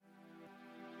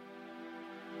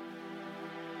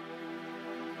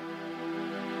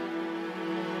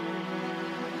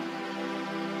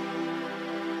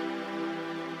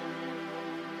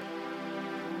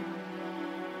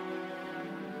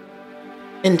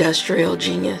Industrial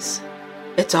genius.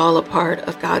 It's all a part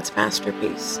of God's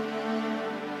masterpiece.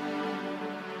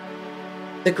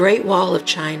 The Great Wall of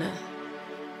China,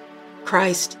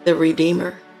 Christ the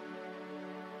Redeemer,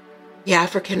 the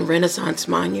African Renaissance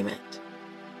Monument,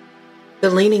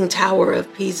 the Leaning Tower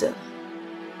of Pisa,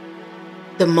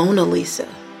 the Mona Lisa,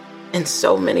 and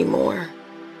so many more.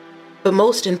 But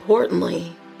most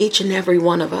importantly, each and every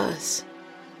one of us.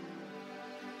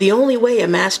 The only way a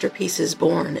masterpiece is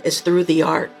born is through the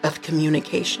art of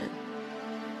communication.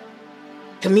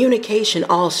 Communication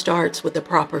all starts with the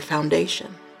proper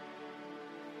foundation.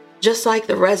 Just like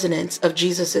the resonance of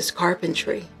Jesus'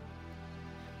 carpentry,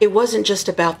 it wasn't just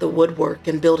about the woodwork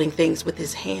and building things with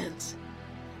his hands.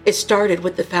 It started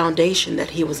with the foundation that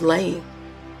he was laying.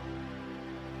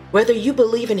 Whether you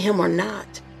believe in him or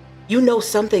not, you know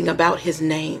something about his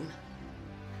name.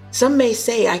 Some may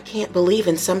say, I can't believe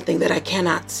in something that I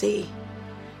cannot see.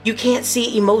 You can't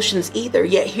see emotions either,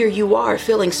 yet here you are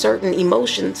feeling certain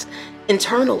emotions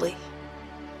internally.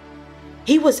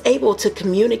 He was able to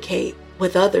communicate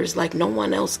with others like no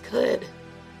one else could.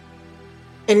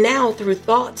 And now through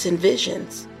thoughts and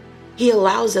visions, he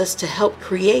allows us to help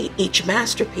create each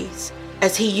masterpiece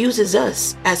as he uses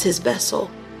us as his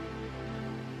vessel.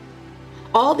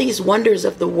 All these wonders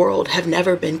of the world have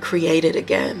never been created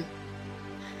again,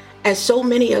 as so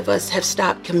many of us have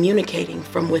stopped communicating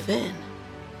from within.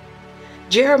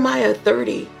 Jeremiah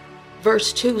 30,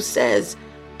 verse 2 says,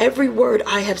 "Every word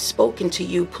I have spoken to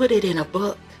you, put it in a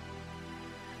book."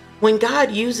 When God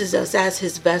uses us as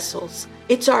his vessels,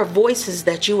 it's our voices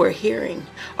that you are hearing,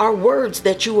 our words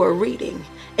that you are reading,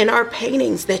 and our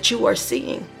paintings that you are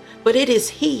seeing, but it is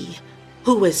he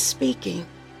who is speaking.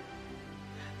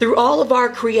 Through all of our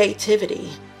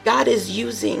creativity, God is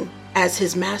using as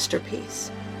his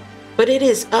masterpiece. But it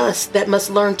is us that must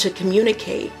learn to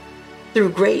communicate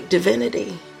through great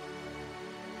divinity.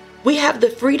 We have the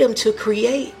freedom to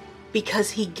create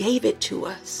because he gave it to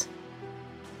us.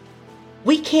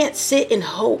 We can't sit and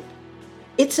hope.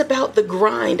 It's about the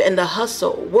grind and the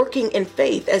hustle, working in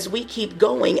faith as we keep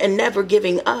going and never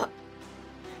giving up.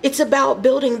 It's about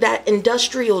building that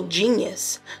industrial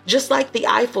genius, just like the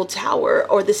Eiffel Tower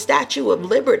or the Statue of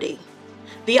Liberty.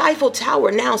 The Eiffel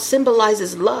Tower now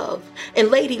symbolizes love, and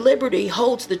Lady Liberty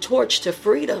holds the torch to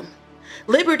freedom.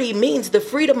 Liberty means the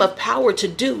freedom of power to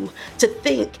do, to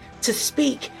think, to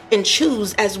speak, and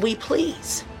choose as we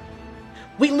please.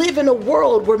 We live in a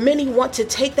world where many want to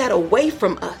take that away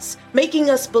from us, making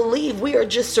us believe we are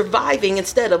just surviving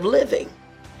instead of living.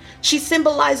 She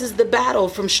symbolizes the battle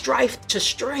from strife to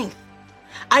strength.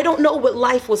 I don't know what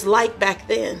life was like back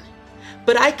then,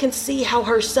 but I can see how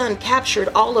her son captured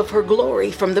all of her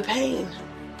glory from the pain.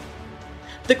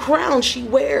 The crown she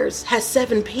wears has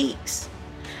 7 peaks,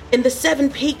 and the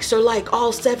 7 peaks are like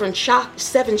all 7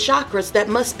 chakras that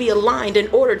must be aligned in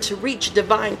order to reach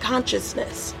divine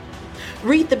consciousness.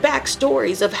 Read the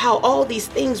backstories of how all these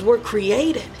things were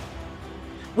created.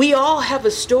 We all have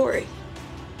a story,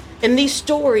 and these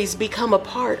stories become a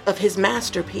part of his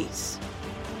masterpiece.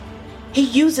 He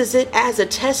uses it as a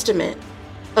testament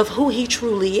of who he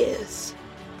truly is.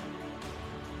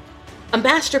 A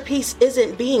masterpiece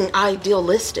isn't being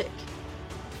idealistic.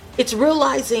 It's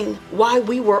realizing why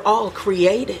we were all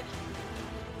created.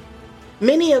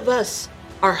 Many of us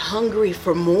are hungry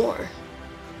for more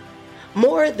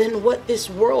than what this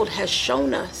world has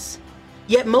shown us,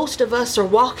 yet most of us are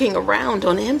walking around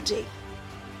on empty.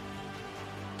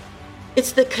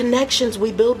 It's the connections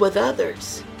we build with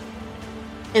others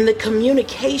and the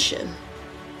communication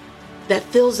that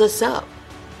fills us up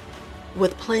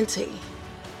with plenty.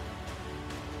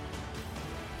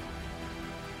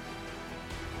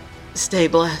 Stay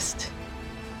blessed.